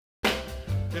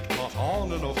It caught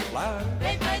on in a flash.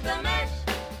 They played the mash.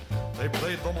 They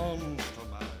played the monster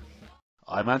mash.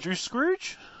 I'm Andrew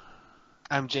Scrooge.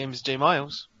 I'm James J.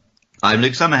 Miles. I'm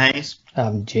Luke Summerhays.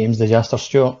 I'm James the Jester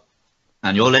Stewart.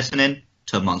 And you're listening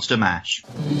to Monster Mash.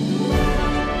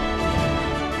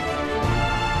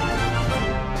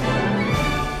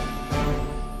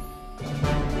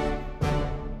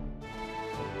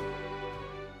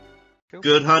 Cool.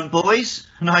 Good hunt, boys.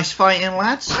 Nice fighting,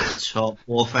 lads. Top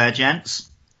warfare, gents.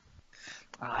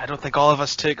 I don't think all of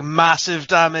us took massive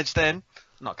damage then.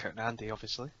 Not counting Andy,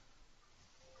 obviously.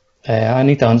 I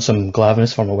need to hunt some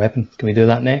glavenus for my weapon. Can we do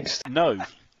that next? No,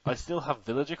 I still have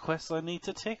villager quests I need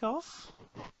to tick off.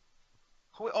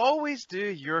 We always do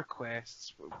your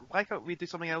quests. Why can't we do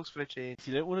something else for a change? If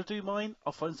you don't want to do mine,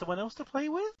 I'll find someone else to play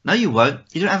with. No, you won't.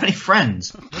 You don't have any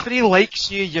friends. Nobody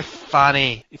likes you, you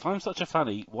fanny. If I'm such a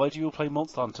fanny, why do you all play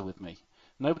Monster Hunter with me?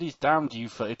 Nobody's damned you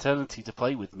for eternity to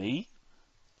play with me.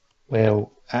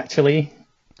 Well, actually,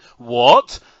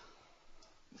 What?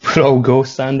 we're all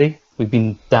ghosts, Andy. We've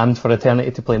been damned for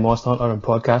eternity to play Monster Hunter and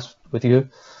podcast with you.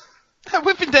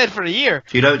 We've been dead for a year.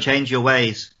 If you don't change your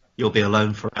ways, you'll be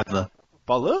alone forever.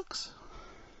 Bollocks?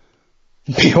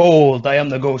 Behold, I am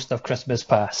the ghost of Christmas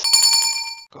past.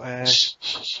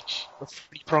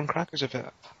 Free prawn crackers of it,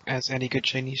 as any good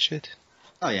Chinese should.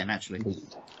 Oh yeah, naturally.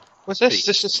 What's this?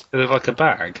 This is They look like a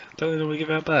bag. Don't they normally give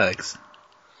out bags?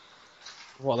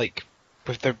 what, like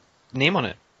with their name on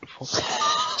it?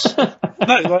 No,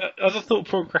 like, I just thought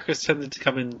prawn crackers tended to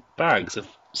come in bags of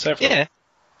several.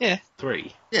 Yeah.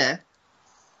 3. Yeah.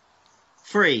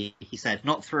 3, he said,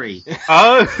 not 3.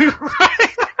 Oh,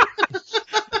 right!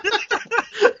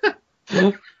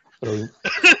 Brilliant.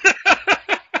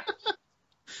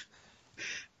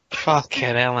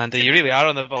 Fucking hell, Andy, you really are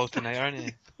on the ball tonight, aren't you?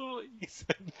 I thought you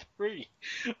said 3.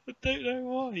 I don't know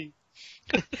why.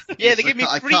 Yeah, they give me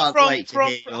I free can't prawn wait to from.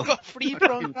 hear your I've got free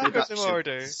prawn crackers in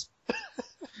order. introductions.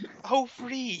 Oh,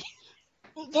 free.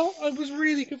 Well, no, I was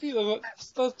really confused. I was like,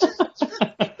 that's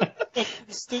fucking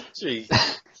stingy.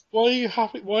 Why are you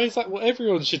happy? Why is that what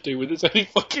everyone should do when there's only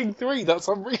fucking 3? That's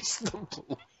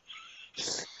unreasonable.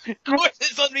 Of course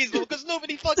it's unreasonable because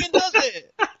nobody fucking does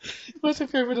it. What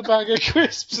if you're in a bag of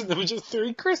crisps and there were just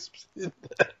 3 crisps in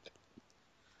there?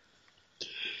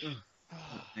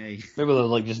 Hey. Maybe they're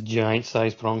like just giant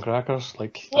sized prawn crackers.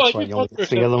 Like, Well, that's I why think you only that's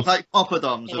get 3 of them. Like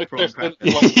poppadoms Like of prawn crackers.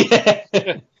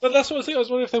 Yeah. But that's what I was thinking. I was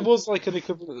wondering if there was like an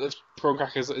equivalent of prawn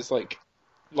crackers that is like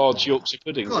large Yorkshire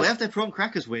puddings. God, they have their prawn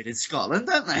crackers weird in Scotland,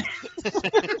 don't they?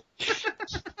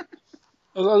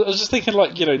 I was just thinking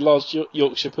like, you know, large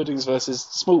Yorkshire puddings versus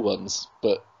small ones,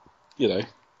 but, you know,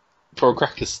 prawn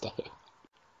crackers style.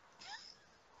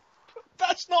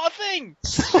 That's not a thing.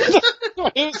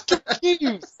 I was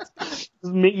confused.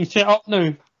 Make you shut up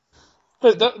now.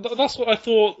 But that's what I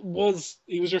thought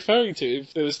he was referring to.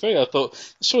 If there was 3, I thought,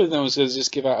 surely no one's going to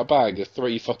just give out a bag of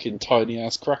 3 fucking tiny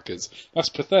ass crackers. That's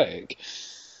pathetic.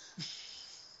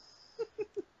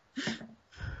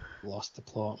 Lost the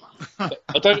plot. I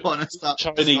don't want to start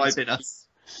Chinese, describing us,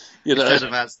 you know.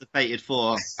 as the fated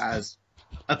 4, as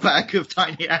a bag of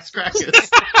tiny ass crackers.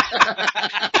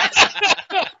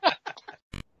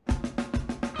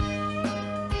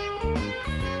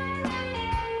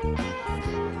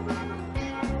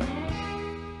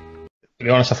 To be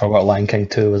honest, I forgot Lion King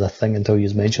 2 was a thing until you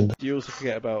mentioned it. You also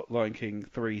forget about Lion King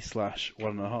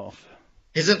 3/1.5.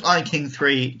 Isn't Lion King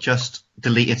 3 just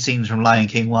deleted scenes from Lion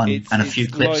King 1 and a few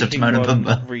clips Lion of King Timon and 1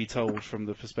 Pumbaa? retold from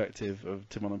the perspective of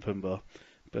Timon and Pumbaa,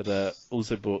 but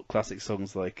also brought classic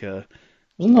songs like Wasn't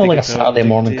that like a Dig Saturday dig,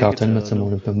 morning dig cartoon with eternal,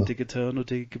 Timon and Pumbaa? Dig eternal,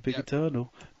 dig big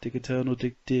eternal, dig eternal,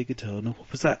 dig eternal.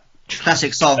 What was that?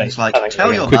 Classic songs like I think Tell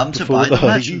so, Your yeah. Mum to Before buy the rain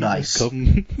merchandise.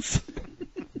 comes.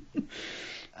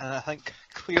 And I think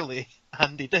clearly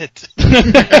Andy did.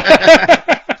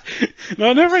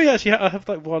 No, I never really actually I have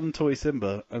like one toy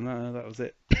Simba, and that was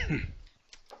it.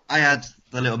 I had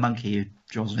the little monkey who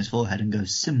draws on his forehead and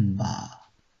goes, Simba.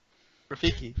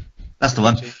 Rafiki. That's the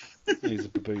one. He's a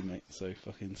baboon, mate, so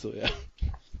fucking sort it out.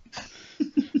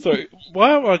 Sorry,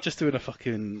 why am I just doing a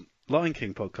fucking Lion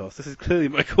King podcast? This is clearly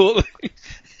my calling.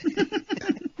 We've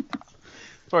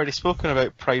already spoken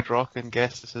about Pride Rock and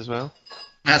Guesses as well.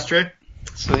 That's true.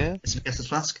 So yeah. It's a guess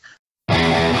flask.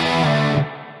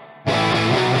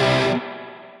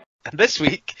 And this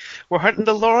week, we're hunting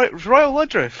the Royal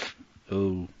Woodruff. Oh. Do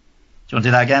you want to do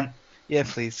that again? Yeah,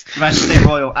 please. You managed to say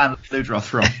Royal and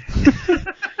Ludroth wrong.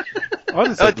 I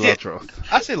just said Ludroth.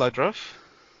 I say Ludruff.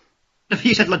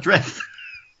 You said Ludrith.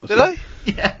 Did I?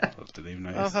 Yeah. I didn't even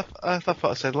notice. I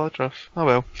thought I said Ludruff. Oh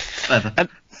well. Whatever.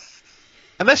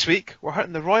 And this week, we're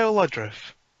hunting the Royal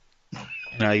Ludruff.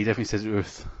 No, you definitely said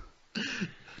Ruth.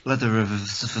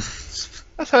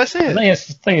 That's how I say it. I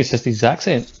think it's just his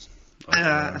accent.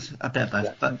 A bit of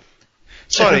both, but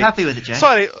Sorry. if you're happy with it, Jay.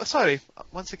 Sorry.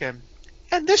 Once again.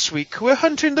 And this week we're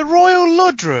hunting the Royal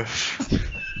Ludruff.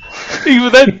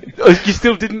 Even then, you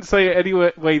still didn't say it any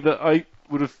way that I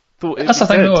would have thought it That's the was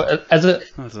thing, said. though. Is it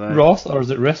I don't know. Roth or is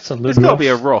it Riths or Ludroth? It's got to be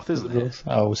a Roth, isn't it?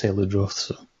 I always say Ludroth.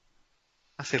 So.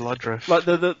 I say Ludruff. Like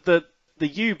the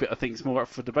U bit, I think is more up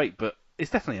for debate, but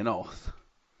it's definitely an Oth.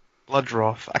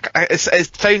 Ludroth.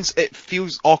 It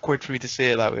feels awkward for me to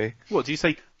say it that way. What do you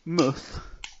say, muth?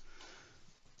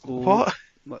 Or, What?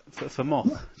 Like, for moth,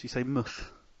 do you say muth?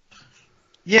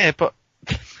 Yeah, but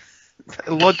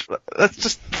that's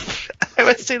just I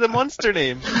would say the monster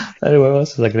name. Anyway,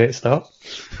 this is a great start.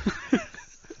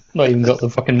 Not even got the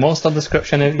fucking monster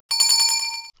description out.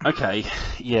 Okay,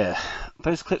 yeah,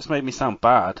 those clips made me sound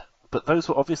bad, but those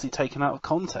were obviously taken out of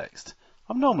context.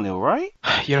 I'm normally alright.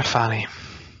 You're a fanny.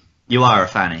 You are a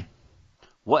fanny.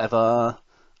 Whatever.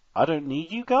 I don't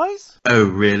need you guys? Oh,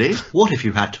 really? What if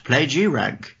you had to play G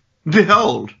rank?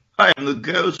 Behold, I am the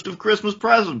ghost of Christmas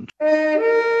present.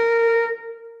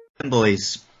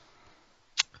 Boys.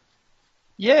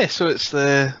 Yeah, so it's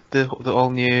the all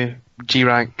new G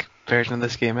rank version of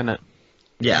this game, isn't it?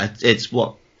 Yeah, it's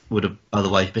what would have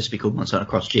otherwise just be called Monster Hunter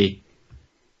Cross G.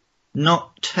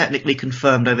 Not technically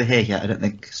confirmed over here yet, I don't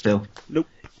think, still. Nope.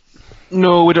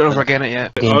 No, we don't know if we're getting it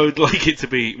yet. I would like it to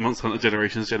be Monster Hunter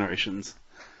Generations.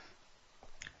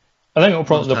 I think they'll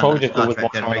probably just go Star with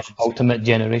Trek Monster Hunter Generations. Ultimate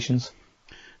Generations.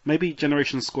 Maybe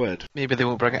Generation Squared. Maybe they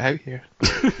won't bring it out here.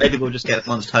 Maybe we'll just get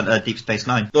Monster Hunter Deep Space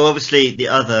Nine. Well, obviously, the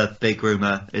other big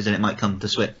rumour is that it might come to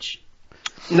Switch.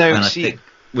 No, And I see, think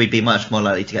we'd be much more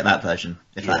likely to get that version.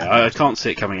 If that I happens. can't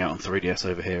see it coming out on 3DS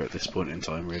over here at this point in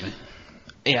time, really.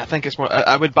 yeah, I think it's more.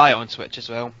 I would buy it on Switch as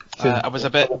well. I was a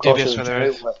bit dubious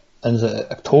whether. And is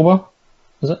it October?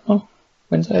 Is it? Oh,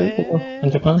 when's it out in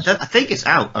Japan? I think it's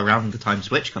out around the time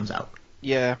Switch comes out.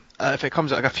 Yeah, if it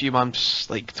comes out like a few months,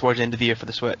 like towards the end of the year for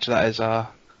the Switch, that is a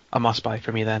must buy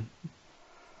for me then.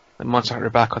 The Monster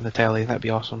Hunter back on the telly, that'd be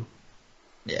awesome.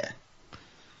 Yeah.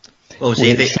 Well,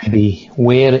 see,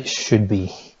 Where it should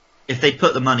be. if they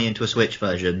put the money into a Switch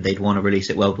version, they'd want to release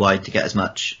it worldwide to get as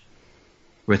much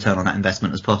return on that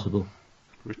investment as possible.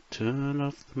 Return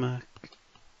of the Mac.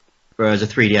 Whereas a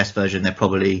 3DS version,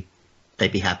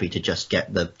 they'd be happy to just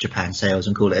get the Japan sales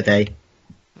and call it a day.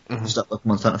 Mhm. Stuff like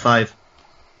Monster Hunter 5.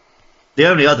 The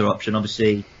only other option,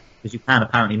 obviously, because you can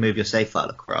apparently move your save file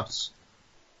across,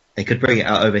 they could bring it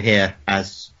out over here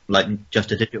as like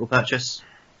just a digital purchase.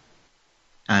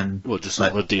 And Well, just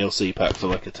like, like a DLC pack for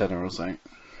like a tenner or something.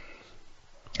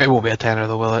 It won't be a tenner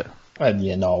though, will it?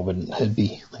 Yeah, no, it wouldn't. It'd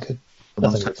be like I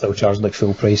think they'll charge like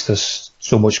full price. There's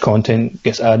so much content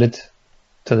gets added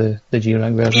to the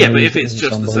G-Rank version. Yeah, but if it's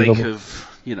just the sake unbelievable.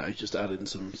 of, just adding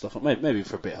some stuff on, maybe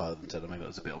for a bit higher than tenner, maybe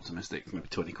that's a bit optimistic, maybe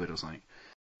 20 quid or something.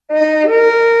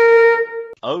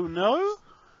 Oh no?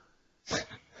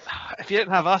 If you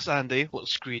didn't have us, Andy, little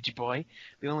Scroogey boy,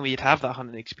 the only way you'd have that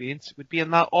hunting experience would be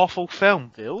in that awful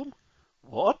film. Film?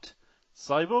 What?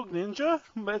 Cyborg Ninja?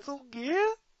 Metal Gear?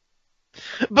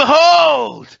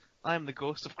 Behold! I am the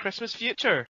ghost of Christmas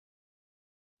future.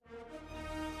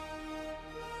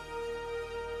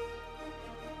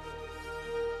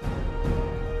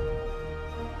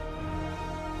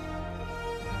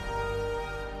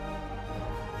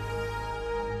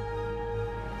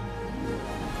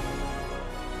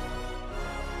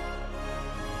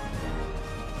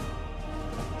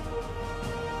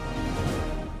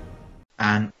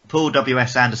 and Paul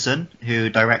W.S. Anderson, who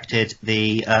directed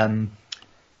the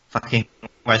fucking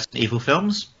Resident Evil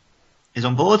films, is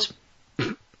on board.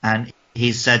 And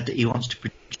he's said that he wants to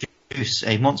produce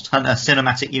a Monster Hunter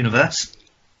cinematic universe.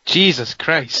 Jesus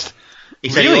Christ. He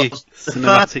said Really? he wants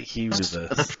Cinematic universe.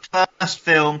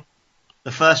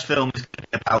 the first film is going to be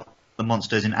about the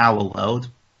monsters in our world.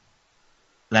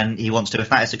 Then he wants to, if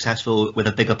that is successful, with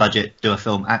a bigger budget, do a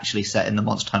film actually set in the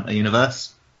Monster Hunter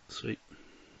universe. Sweet.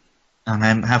 And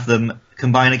then have them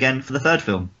combine again for the third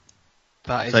film.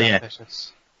 That is So, yeah.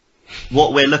 ambitious.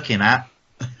 What we're looking at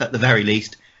the very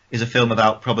least, is a film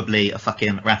about probably a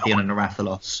fucking Rathian and a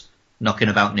Rathalos knocking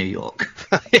about New York.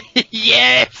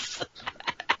 Yes!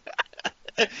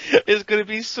 It's going to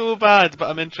be so bad, but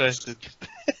I'm interested.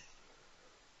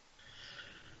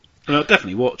 I'll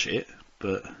definitely watch it,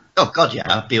 but Oh god, yeah,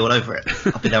 I'd be all over it.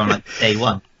 I'll be there on like day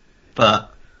one.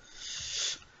 But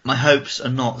my hopes are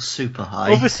not super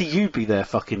high. obviously you'd be there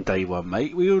fucking day one,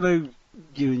 mate. We all know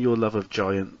you and your love of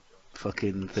giant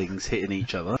fucking things hitting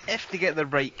each other. If they get the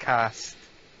right cast,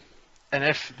 and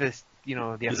if this, the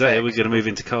Is that it? We're effects going to move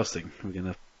into casting. We're going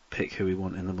to pick who we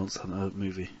want in the Monster Hunter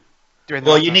movie. during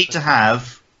Well, that you need to process-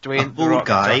 have Dwayne a The bald Rock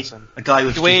guy, Johnson. a guy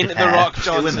with Dwayne stupid The hair, Rock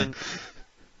two women. Johnson.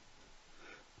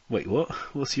 Wait, what?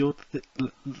 What's your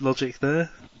logic there,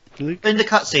 Luke? In the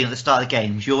cutscene at the start of the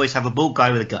games, you always have a bald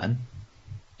guy with a gun.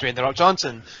 Dwayne The Rock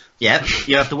Johnson. Yep.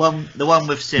 You have the one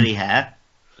with silly hair,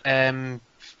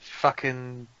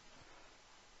 Fucking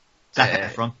Zac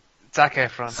Efron. Zac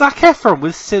Efron. Zac Efron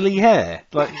with silly hair.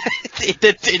 Like, he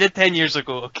did 10 years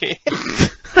ago. Okay.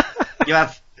 You'll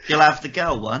have the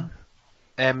girl one.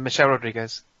 Michelle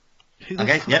Rodriguez. who the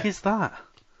Okay, fuck yep. is that?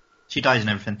 She dies and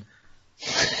everything.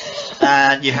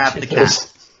 And you have the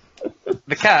cat,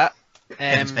 The cat.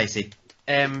 Kevin Spacey.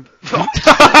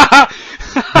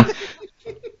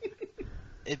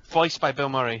 It's voiced by Bill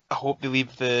Murray. I hope they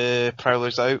leave the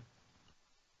Prowlers out.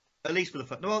 At least for the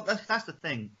fun. Well, that's the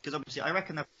thing, because obviously I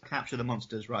reckon they'll capture the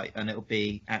monsters right, and it'll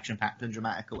be action-packed and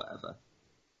dramatic or whatever.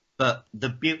 But the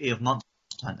beauty of Monster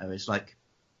Hunter is like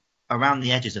around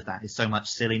the edges of that is so much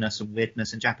silliness and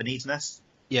weirdness and Japaneseness.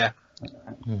 Yeah.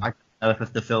 I don't know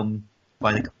if the film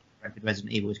by the directed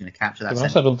Resident Evil is going to capture that. To be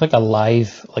honest, I don't think a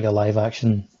live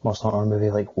action Monster Hunter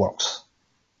movie like works.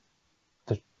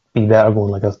 There'd be better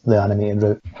going like the animated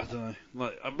route. I don't know.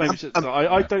 Like, maybe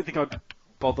I don't think I'd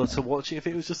bother to watch it if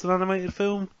it was just an animated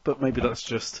film, but maybe that's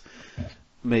just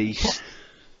me.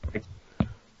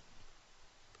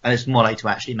 And it's more like to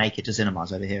actually make it to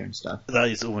cinemas over here and stuff. That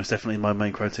is almost definitely my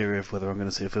main criteria of whether I'm going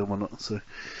to see a film or not. So,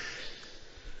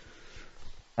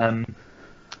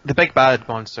 The big bad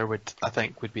monster would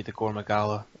be the Gore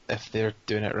Magala if they're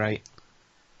doing it right.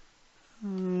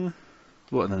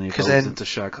 what? And then he 'Cause evolves then- into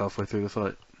Shag halfway through the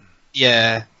fight.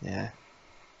 Yeah. Yeah,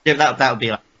 that would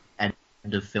be like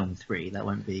end of film 3. That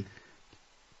won't be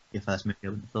your first movie, I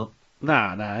wouldn't have thought.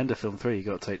 Nah. End of film 3, you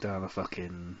got to take down a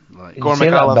fucking like. You say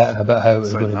that Magala- bit about how it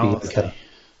was So going to be nasty. like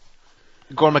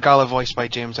Gore Magala voiced by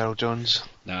James Earl Jones.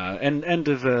 Nah, end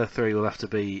of 3 will have to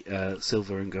be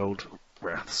silver and gold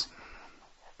wraths.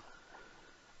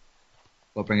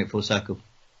 We'll bring it full circle.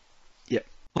 Yep.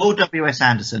 Paul W.S.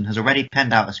 Anderson has already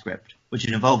penned out a script, which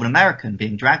would involve an American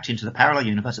being dragged into the parallel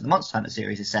universe that the Monster Hunter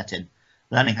series is set in,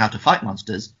 learning how to fight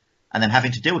monsters, and then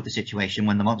having to deal with the situation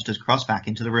when the monsters cross back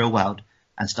into the real world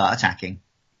and start attacking,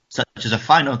 such as a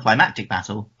final climactic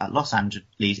battle at Los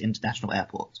Angeles International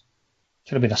Airport.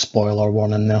 should have been a spoiler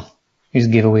warning there. You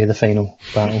just gave away the final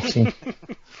battle scene.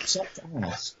 Except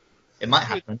honest, it might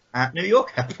happen at New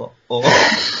York Airport, or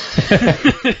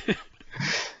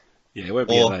Yeah, it won't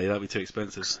be Or- LA. That'd be too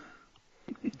expensive.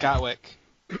 Gatwick.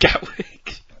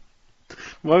 Gatwick.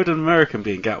 Why would an American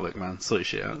be in Gatwick, man? Sort your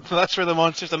shit out. So that's where the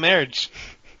monsters emerge.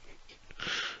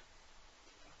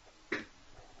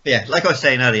 yeah, like I was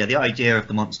saying earlier, the idea of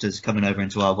the monsters coming over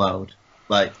into our world,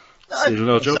 like Stealing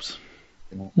our jobs.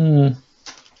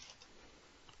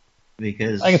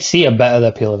 because I could see a bit of the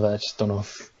appeal of it. I just don't know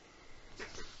if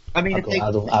I mean, if they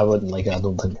I wouldn't like it. I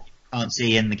don't think. can't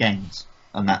see in the games,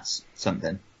 and that's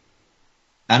something.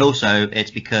 And also,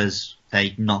 it's because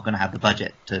they're not going to have the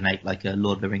budget to make like a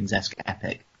Lord of the Rings-esque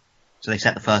epic. So they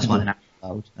set the first one in Animal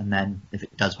World, and then if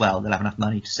it does well, they'll have enough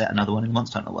money to set another one in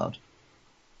Monster Hunter World.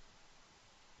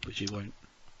 Which you won't.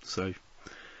 So,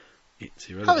 it's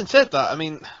Having irrelevant. said that, I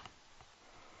mean,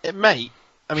 it might.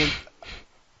 I mean,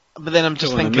 but then I'm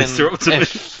just Go on, thinking Mr.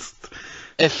 Optimist.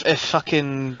 if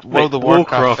fucking Mate, World of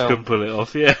Warcraft can film, pull it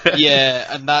off, yeah. yeah,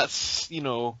 and that's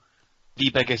the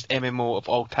biggest MMO of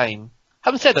all time.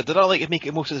 Having said that, did I like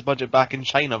make most of his budget back in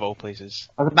China of all places?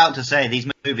 I was about to say, these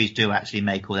movies do actually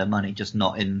make all their money, just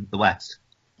not in the West.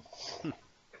 So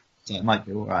it might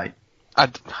be alright.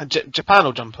 Japan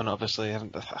will jump on it, obviously,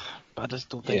 but I just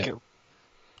don't think Yeah.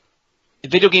 it.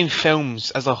 Video game films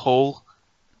as a whole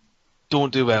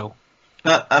don't do well.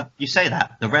 But you say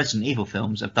that, the Resident Evil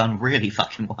films have done really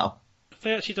fucking well. Have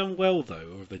they actually done well, though,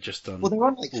 or have they just done Well, they're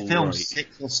on like all film right?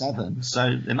 6 or 7,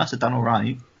 so they must have done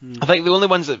alright. I think the only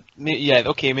ones that,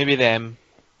 maybe them.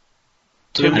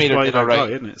 Tomb It's Raider by did that alright.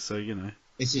 guy, isn't it? So,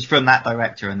 This is from that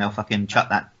director, and they'll fucking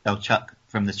chuck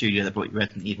from the studio that brought you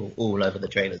Resident Evil all over the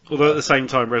trailers. Although at the same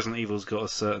time, Resident Evil's got a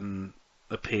certain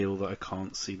appeal that I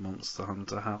can't see Monster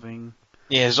Hunter having.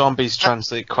 Yeah, zombies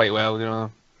translate quite well, Yeah,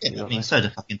 I mean, so do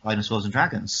fucking dinosaurs and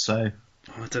dragons, so...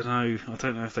 I don't know. I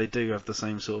don't know if they do have the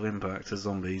same sort of impact as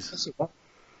zombies.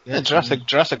 Yeah,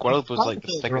 Jurassic World was like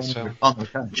the biggest film.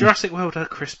 Jurassic World had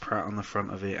Chris Pratt on the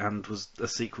front of it and was a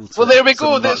sequel to. Well, there we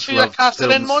go. some That's who I much-loved casted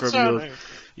in films Monster from your- Hunter.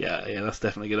 Yeah, that's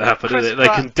definitely going to happen, Chris isn't it? They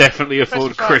Pratt- can definitely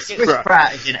afford Pratt Chris gets- Chris Pratt.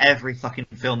 Pratt is in every fucking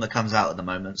film that comes out at the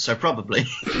moment, so probably.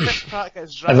 Chris Pratt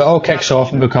gets If it all kicks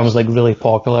off and becomes like really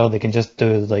popular, they can just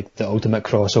do like the ultimate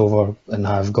crossover and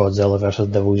have Godzilla versus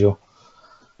Devil Joe.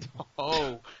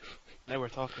 Oh, now we're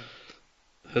talking.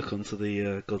 Hook onto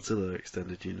the Godzilla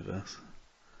extended universe.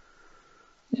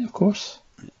 Yeah, of course.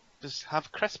 Just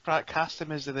have Chris Pratt cast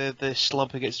him as the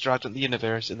schlub who gets dragged into the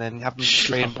universe, and then have him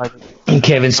trained by. And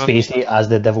Kevin Spacey as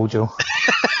the Devil Joe.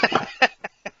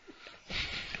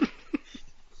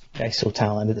 Guy's so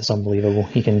talented, it's unbelievable.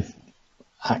 He can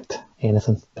act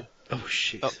anything. Oh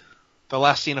shit. Oh. The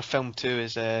last scene of film 2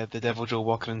 is the Devil Joe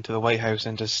walking into the White House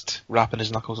and just rapping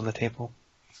his knuckles on the table.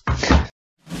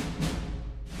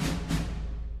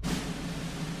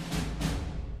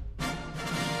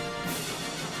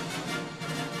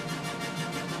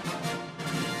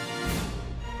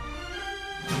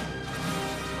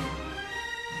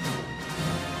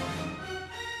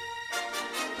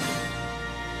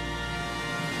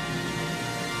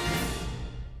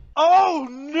 Oh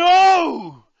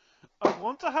no! I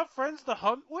want to have friends to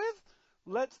hunt with?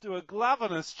 Let's do a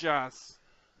Glavinus jazz.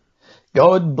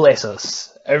 God bless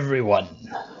us, everyone.